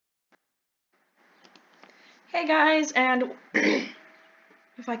Hey guys, and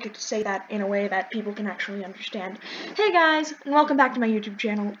if I could say that in a way that people can actually understand. Hey guys, and welcome back to my YouTube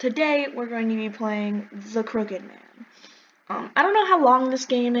channel. Today we're going to be playing The Crooked Man. I don't know how long this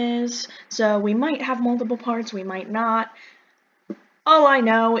game is, so we might have multiple parts, we might not. All I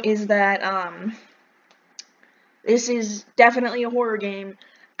know is that this is definitely a horror game,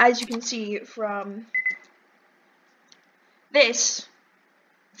 as you can see from this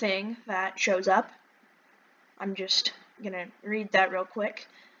thing that shows up. I'm just gonna read that real quick.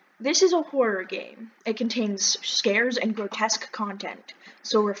 This is a horror game. It contains scares and grotesque content,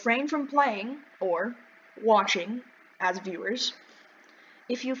 so refrain from playing or watching as viewers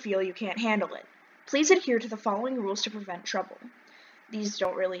if you feel you can't handle it. Please adhere to the following rules to prevent trouble. These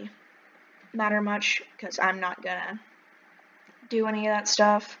don't really matter much because I'm not gonna do any of that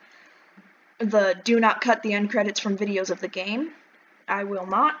stuff. The do not cut the end credits from videos of the game. I will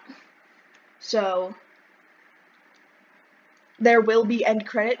not. So there will be end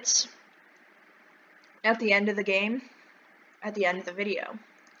credits at the end of the game, at the end of the video.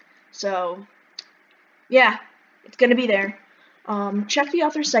 So, yeah, it's gonna be there. Check the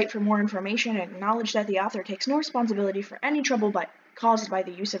author's site for more information and acknowledge that the author takes no responsibility for any trouble caused by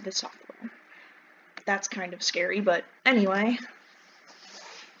the use of this software. That's kind of scary, but anyway,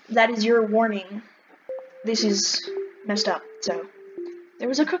 that is your warning. This is messed up. So, there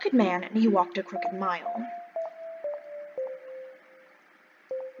was a crooked man, and he walked a crooked mile.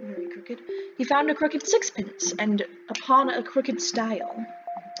 Very crooked. He found a crooked sixpence, and upon a crooked stile.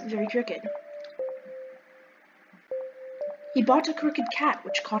 Very crooked. He bought a crooked cat,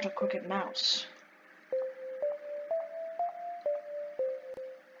 which caught a crooked mouse.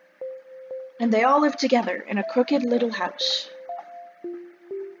 And they all lived together in a crooked little house.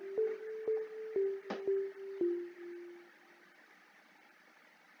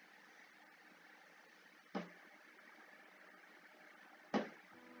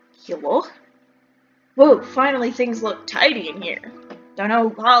 Hello? Whoa, finally things look tidy in here. Don't know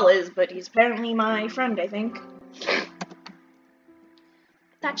who Paul is, but he's apparently my friend, I think.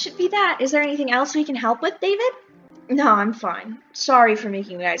 That should be that. Is there anything else we can help with, David? No, I'm fine. Sorry for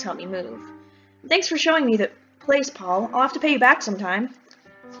making you guys help me move. Thanks for showing me the place, Paul. I'll have to pay you back sometime.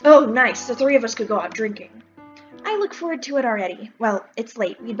 Oh, nice. The three of us could go out drinking. I look forward to it already. Well, it's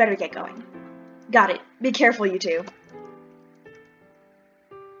late. We'd better get going. Got it. Be careful, you two.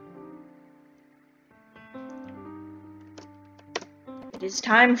 It is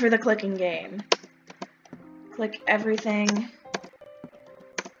time for the clicking game. Click everything.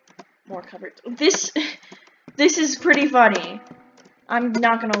 More covered. This is pretty funny. I'm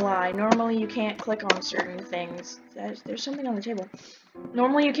not gonna lie. Normally you can't click on certain things. There's something on the table.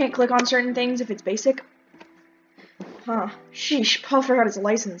 Normally you can't click on certain things if it's basic. Huh. Sheesh, Paul forgot his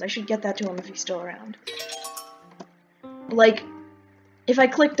license. I should get that to him if he's still around. Like, if I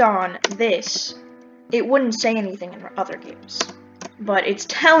clicked on this, it wouldn't say anything in other games. But it's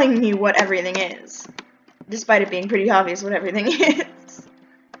telling me what everything is. Despite it being pretty obvious what everything is.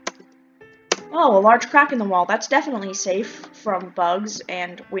 Oh, a large crack in the wall. That's definitely safe from bugs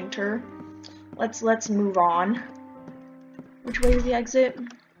and winter. Let's move on. Which way is the exit?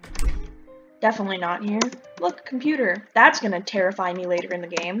 Definitely not here. Look, computer. That's gonna terrify me later in the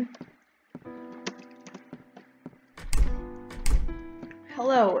game.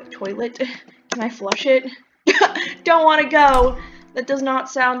 Hello, toilet. Can I flush it? Don't want to go. That does not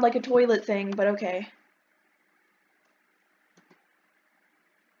sound like a toilet thing, but okay.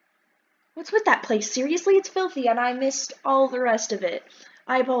 What's with that place? Seriously, it's filthy, and I missed all the rest of it.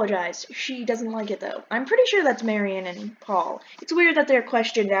 I apologize. She doesn't like it, though. I'm pretty sure that's Marion and Paul. It's weird that they're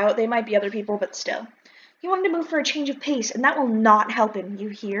questioned out. They might be other people, but still. He wanted to move for a change of pace, and that will not help him, you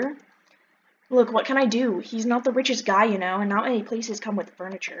hear? Look, what can I do? He's not the richest guy, you know, and not many places come with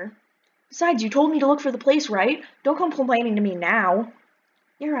furniture. Besides, you told me to look for the place, right? Don't come complaining to me now.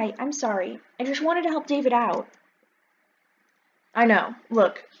 You're right, I'm sorry. I just wanted to help David out. I know.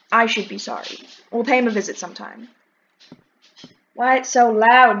 Look, I should be sorry. We'll pay him a visit sometime. Why it's so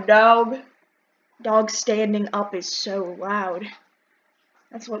loud, dog? Dog standing up is so loud.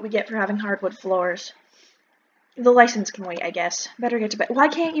 That's what we get for having hardwood floors. The license can wait, I guess. Better get to bed. Why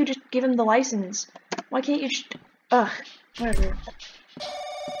can't you just give him the license? Why can't you just... Ugh, whatever.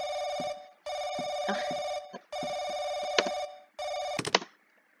 Ugh.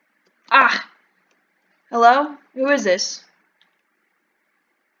 Ah! Hello? Who is this?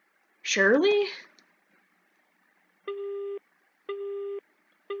 Shirley?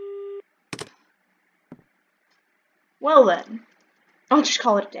 Well then, I'll just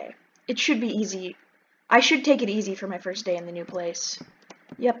call it a day. It should be easy. I should take it easy for my first day in the new place.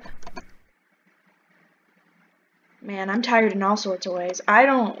 Yep. Man, I'm tired in all sorts of ways. I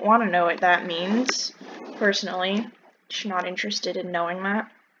don't want to know what that means, personally. Just not interested in knowing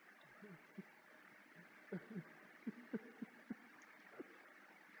that.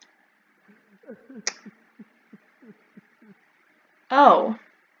 Oh.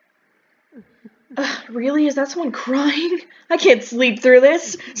 Really? Is that someone crying? I can't sleep through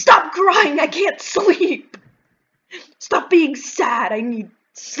this. Stop crying! I can't sleep! Stop being sad! I need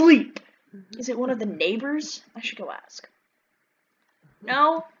sleep! Is it one of the neighbors? I should go ask.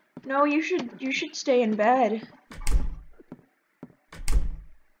 No, no, you should stay in bed.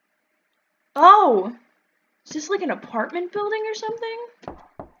 Oh! Is this like an apartment building or something?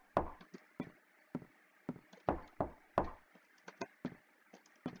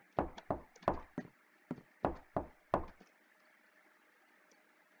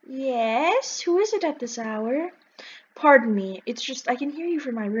 Yes? Who is it at this hour? Pardon me, it's just I can hear you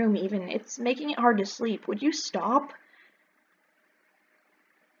from my room even. It's making it hard to sleep. Would you stop?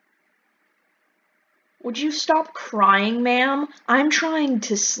 Would you stop crying, ma'am? I'm trying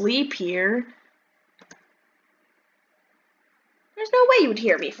to sleep here. There's no way you would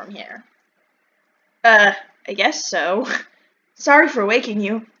hear me from here. I guess so. Sorry for waking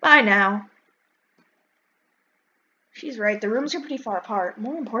you. Bye now. She's right, the rooms are pretty far apart.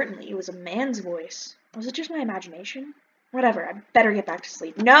 More importantly, it was a man's voice. Was it just my imagination? Whatever, I better get back to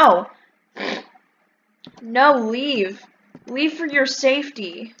sleep. No! No, leave. Leave for your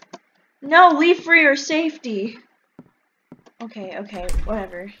safety. No, leave for your safety. Okay,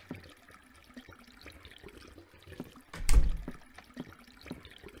 whatever.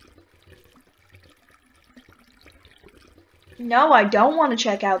 No, I don't want to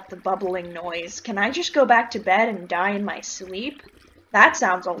check out the bubbling noise. Can I just go back to bed and die in my sleep? That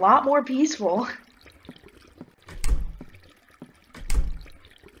sounds a lot more peaceful.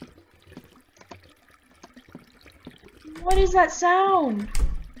 What is that sound?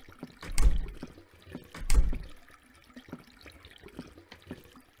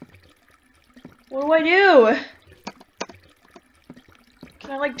 What do I do?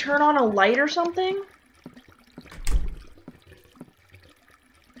 Can I, like, turn on a light or something?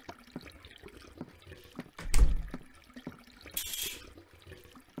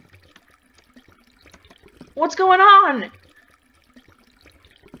 What's going on?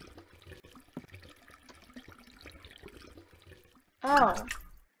 Oh.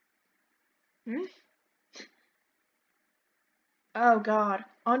 Oh god.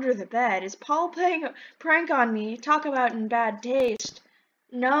 Under the bed. Is Paul playing a prank on me? Talk about in bad taste.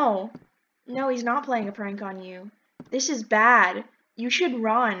 No. No, he's not playing a prank on you. This is bad. You should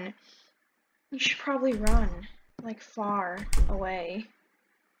run. You should probably run. Like, far away.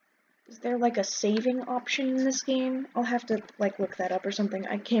 Is there, like, a saving option in this game? I'll have to, like, look that up or something.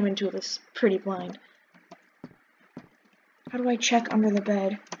 I came into this pretty blind. How do I check under the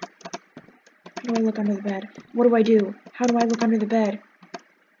bed? How do I look under the bed? What do I do? How do I look under the bed?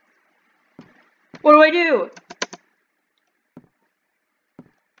 What do I do?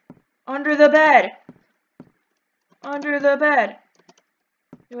 Under the bed! Under the bed!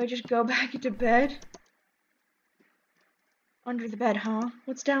 Do I just go back into bed? Under the bed, huh?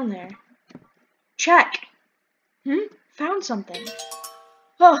 What's down there? Check! Found something.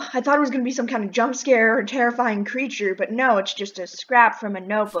 Oh, I thought it was gonna be some kind of jump scare or terrifying creature, but no, it's just a scrap from a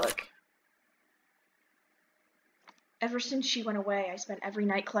notebook. Ever since she went away, I spent every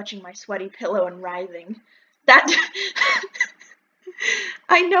night clutching my sweaty pillow and writhing. That...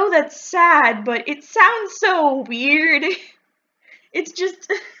 I know that's sad, but it sounds so weird. It's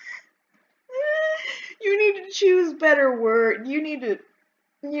just... You need to choose better word. You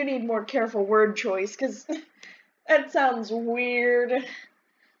need more careful word choice, because that sounds weird.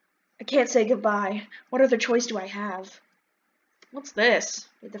 I can't say goodbye. What other choice do I have? What's this?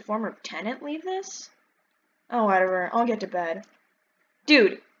 Did the former tenant leave this? Oh, whatever. I'll get to bed.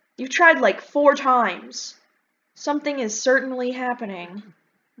 Dude, you've tried like 4 times. Something is certainly happening.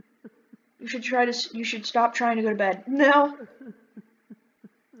 You should stop trying to go to bed. No.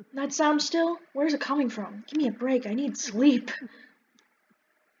 That sound still? Where's it coming from? Give me a break. I need sleep.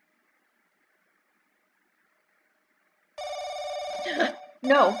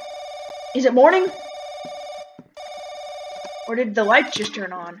 No. Is it morning? Or did the lights just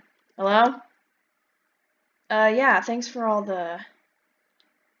turn on? Hello? Yeah, thanks for all the...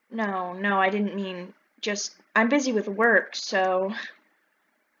 No, I didn't mean... Just, I'm busy with work, so...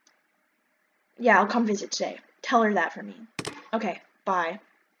 Yeah, I'll come visit today. Tell her that for me. Okay, bye.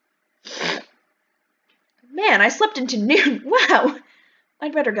 Man, I slept into noon. Wow!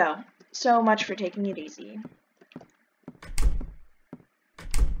 I'd better go. So much for taking it easy.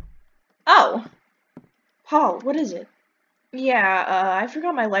 Oh! Paul, what is it? Yeah, I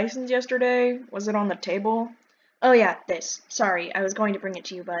forgot my license yesterday. Was it on the table? Oh yeah, this. Sorry, I was going to bring it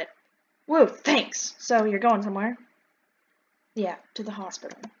to you, but... Whoa, thanks! So, you're going somewhere? Yeah, to the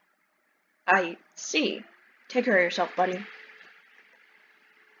hospital. I see. Take care of yourself, buddy.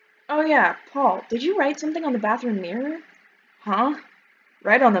 Oh yeah, Paul, did you write something on the bathroom mirror? Huh?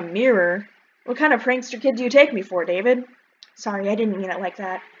 Write on the mirror? What kind of prankster kid do you take me for, David? Sorry, I didn't mean it like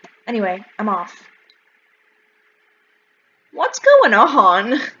that. Anyway, I'm off. What's going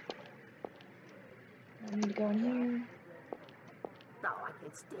on? I need to go in here. No, I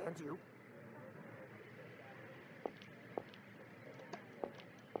can't stand you.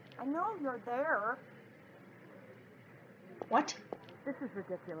 I know you're there. What? This is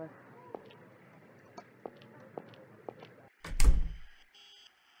ridiculous.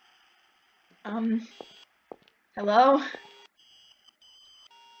 Hello?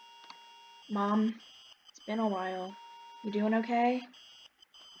 Mom, it's been a while. You doing okay?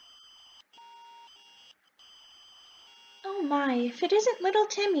 Oh my, if it isn't little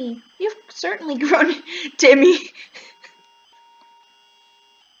Timmy. You've certainly grown, Timmy.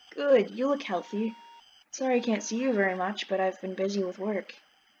 Good, you look healthy. Sorry I can't see you very much, but I've been busy with work.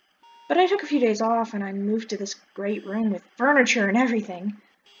 But I took a few days off and I moved to this great room with furniture and everything.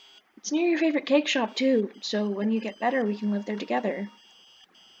 It's near your favorite cake shop too, so when you get better we can live there together.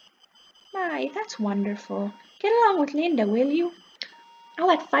 My, that's wonderful. Get along with Linda, will you? All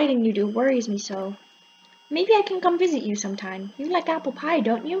that fighting you do worries me so. Maybe I can come visit you sometime. You like apple pie,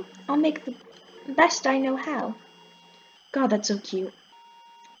 don't you? I'll make the best I know how. God, that's so cute.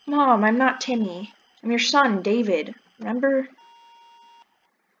 Mom, I'm not Timmy. I'm your son, David. Remember?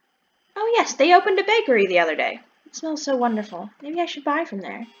 Oh yes, they opened a bakery the other day. It smells so wonderful. Maybe I should buy from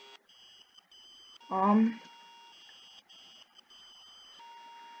there.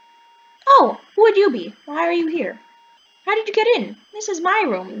 Oh, who would you be? Why are you here? How did you get in? This is my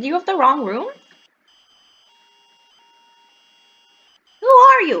room. You have the wrong room? Who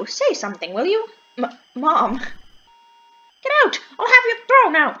are you? Say something, will you? Mom. Get out! I'll have you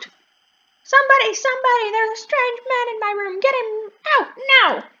thrown out! Somebody, there's a strange man in my room. Get him out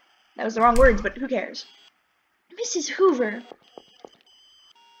now! That was the wrong words, but who cares? Mrs. Hoover.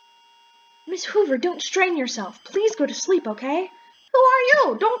 Miss Hoover, don't strain yourself. Please go to sleep, okay? Who are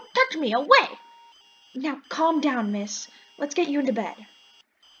you? Don't touch me. Away! Now, calm down, miss. Let's get you into bed.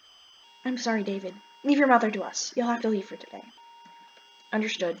 I'm sorry, David. Leave your mother to us. You'll have to leave for today.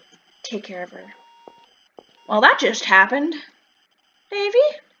 Understood. Take care of her. Well, that just happened. Davy?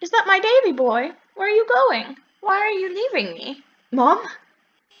 Is that my Davy boy? Where are you going? Why are you leaving me? Mom?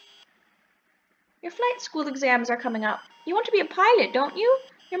 Your flight school exams are coming up. You want to be a pilot, don't you?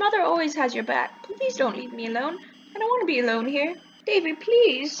 Your mother always has your back. Please don't leave me alone. I don't want to be alone here. Davy,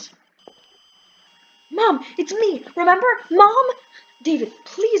 please. Mom, it's me. Remember? Mom? David,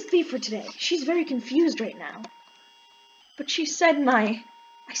 please leave for today. She's very confused right now. But she said I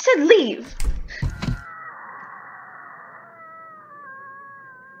said leave.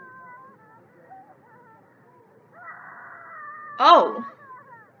 Oh.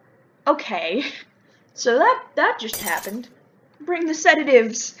 Okay. So that just happened. Bring the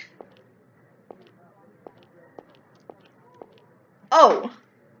sedatives. Oh.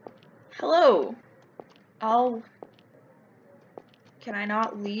 Hello. Can I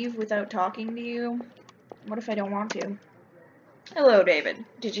not leave without talking to you? What if I don't want to? Hello, David.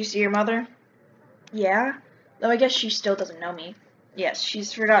 Did you see your mother? Yeah? Though I guess she still doesn't know me. Yes,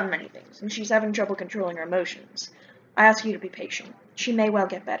 she's forgotten many things, and she's having trouble controlling her emotions. I ask you to be patient. She may well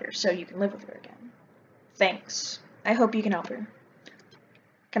get better, so you can live with her again. Thanks. I hope you can help her.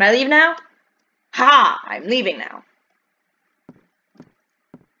 Can I leave now? Ha! I'm leaving now.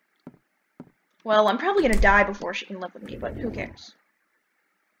 Well, I'm probably gonna die before she can live with me, but who cares?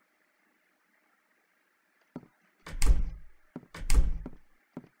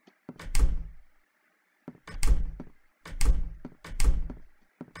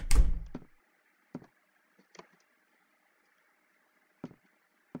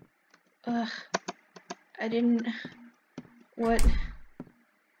 Ugh. What?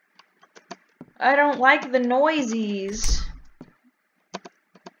 I don't like the noisies.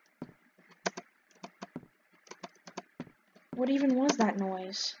 What even was that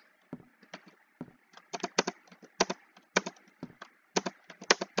noise?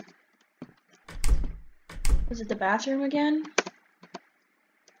 Was it the bathroom again?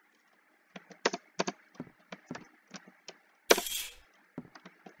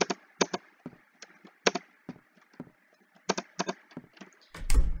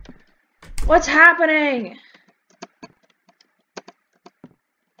 What's happening?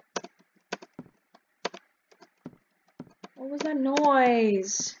 What was that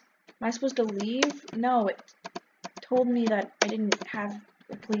noise? Am I supposed to leave? No, it told me that I didn't have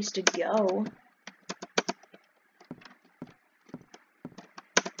a place to go.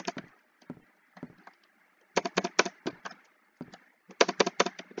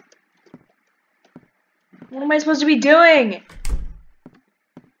 What am I supposed to be doing?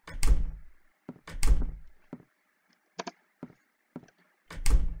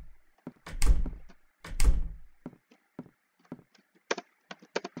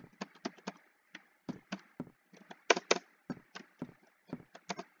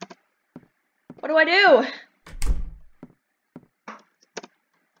 What do I do? I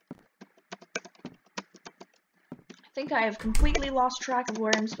think I have completely lost track of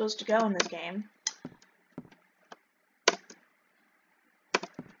where I'm supposed to go in this game.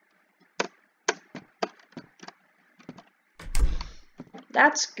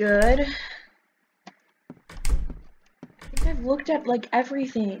 That's good. I think I've looked at, like,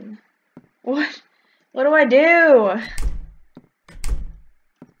 everything. What do I do?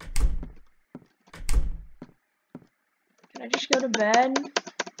 Can I just go to bed?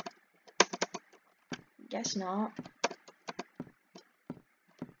 Guess not.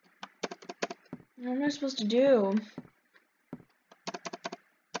 What am I supposed to do?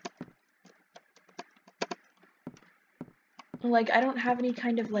 Like, I don't have any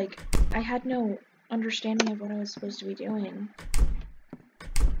kind of, like, I had no understanding of what I was supposed to be doing.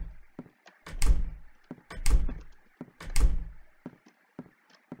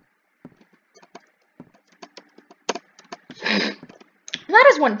 That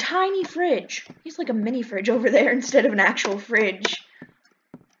is one tiny fridge. He's like a mini fridge over there instead of an actual fridge.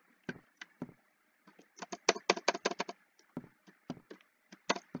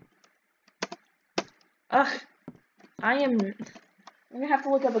 Ugh. I'm gonna have to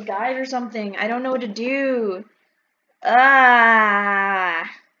look up a guide or something. I don't know what to do. Why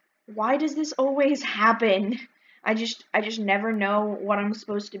does this always happen? I just never know what I'm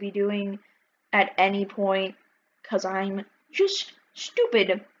supposed to be doing at any point, 'cause I'm just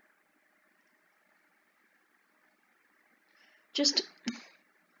stupid.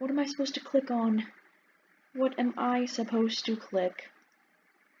 What am I supposed to click on? What am I supposed to click?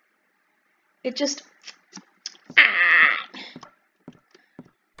 It just...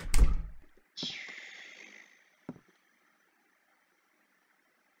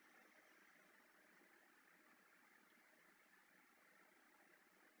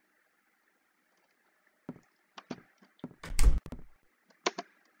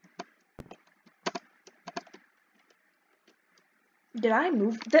 Did I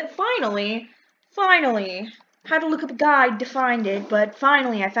move that? Finally! Had to look up a guide to find it, but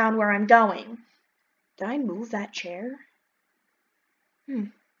finally I found where I'm going. Did I move that chair?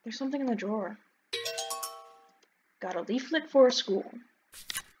 There's something in the drawer. Got a leaflet for a school.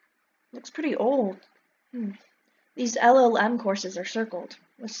 Looks pretty old. These LLM courses are circled.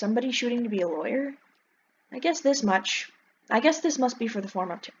 Was somebody shooting to be a lawyer? I guess this much. I guess this must be for the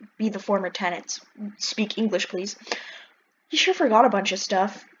former tenants. Speak English, please. He sure forgot a bunch of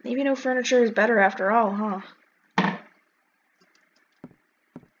stuff. Maybe no furniture is better after all, huh?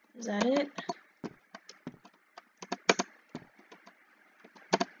 Is that it?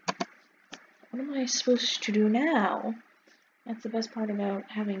 What am I supposed to do now? That's the best part about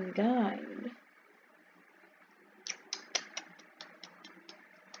having a guide.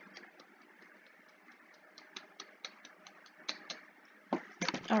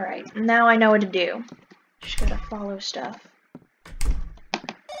 Alright, now I know what to do. Just gotta follow stuff.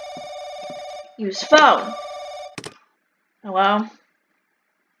 Use phone. Hello?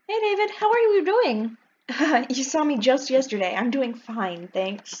 Hey David, how are you doing? You saw me just yesterday. I'm doing fine,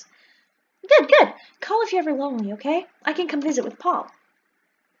 thanks. Good. Call if you're ever lonely, okay? I can come visit with Paul.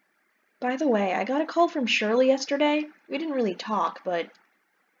 By the way, I got a call from Shirley yesterday. We didn't really talk, but...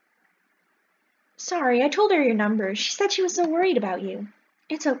 Sorry, I told her your number. She said she was so worried about you.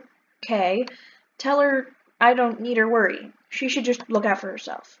 It's okay. Tell her I don't need her worry. She should just look out for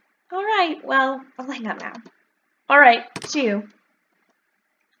herself. Alright, well, I'll hang up now. Alright, see you.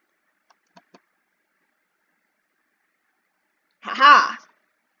 Haha!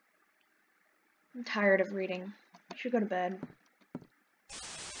 I'm tired of reading. I should go to bed.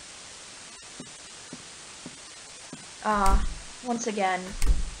 Once again.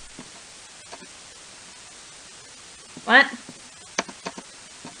 What?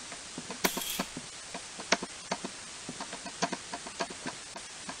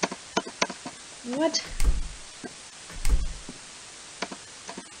 What?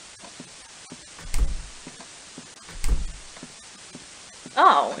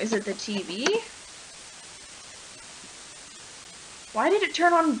 Oh, is it the TV? Why did it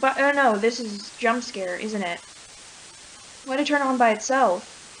turn on by- oh no, this is jump scare, isn't it? Why did it turn on by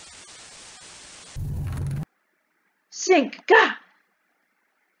itself? Sink! Gah!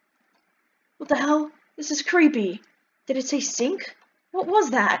 What the hell? This is creepy. Did it say sink? What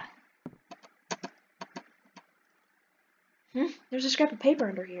was that? There's a scrap of paper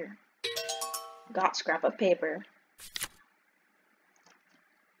under here. Got scrap of paper.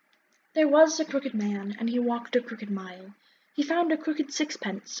 There was a crooked man, and he walked a crooked mile. He found a crooked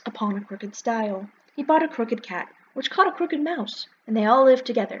sixpence upon a crooked stile. He bought a crooked cat, which caught a crooked mouse, and they all lived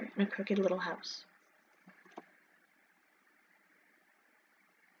together in a crooked little house.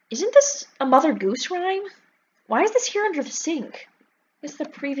 Isn't this a Mother Goose rhyme? Why is this here under the sink? It's the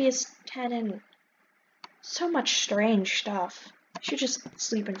previous tenant. So much strange stuff. I should just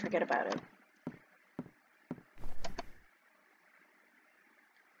sleep and forget about it.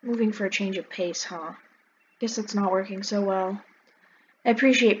 Moving for a change of pace, huh? Guess that's not working so well. I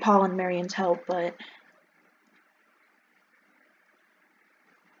appreciate Paul and Marion's help, but...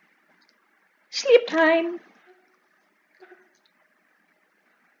 Sleep time!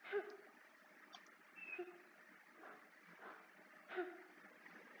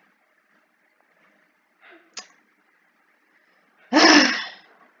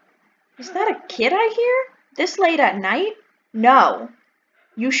 Is that a kid I hear? This late at night? No.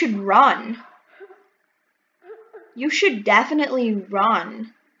 You should run. You should definitely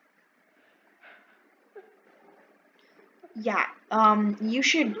run. Yeah, you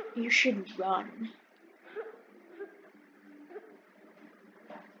should run.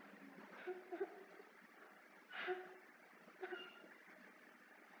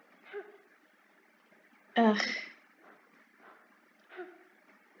 Ugh.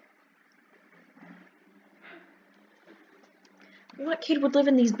 What kid would live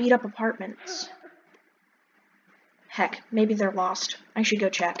in these beat-up apartments? Heck, maybe they're lost. I should go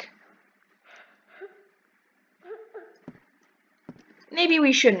check. Maybe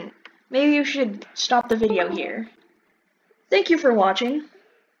we shouldn't. Maybe you should stop the video here. Thank you for watching.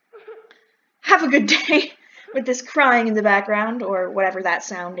 Have a good day with this crying in the background, or whatever that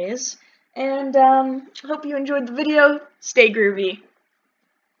sound is. And, hope you enjoyed the video. Stay groovy.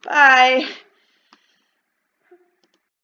 Bye.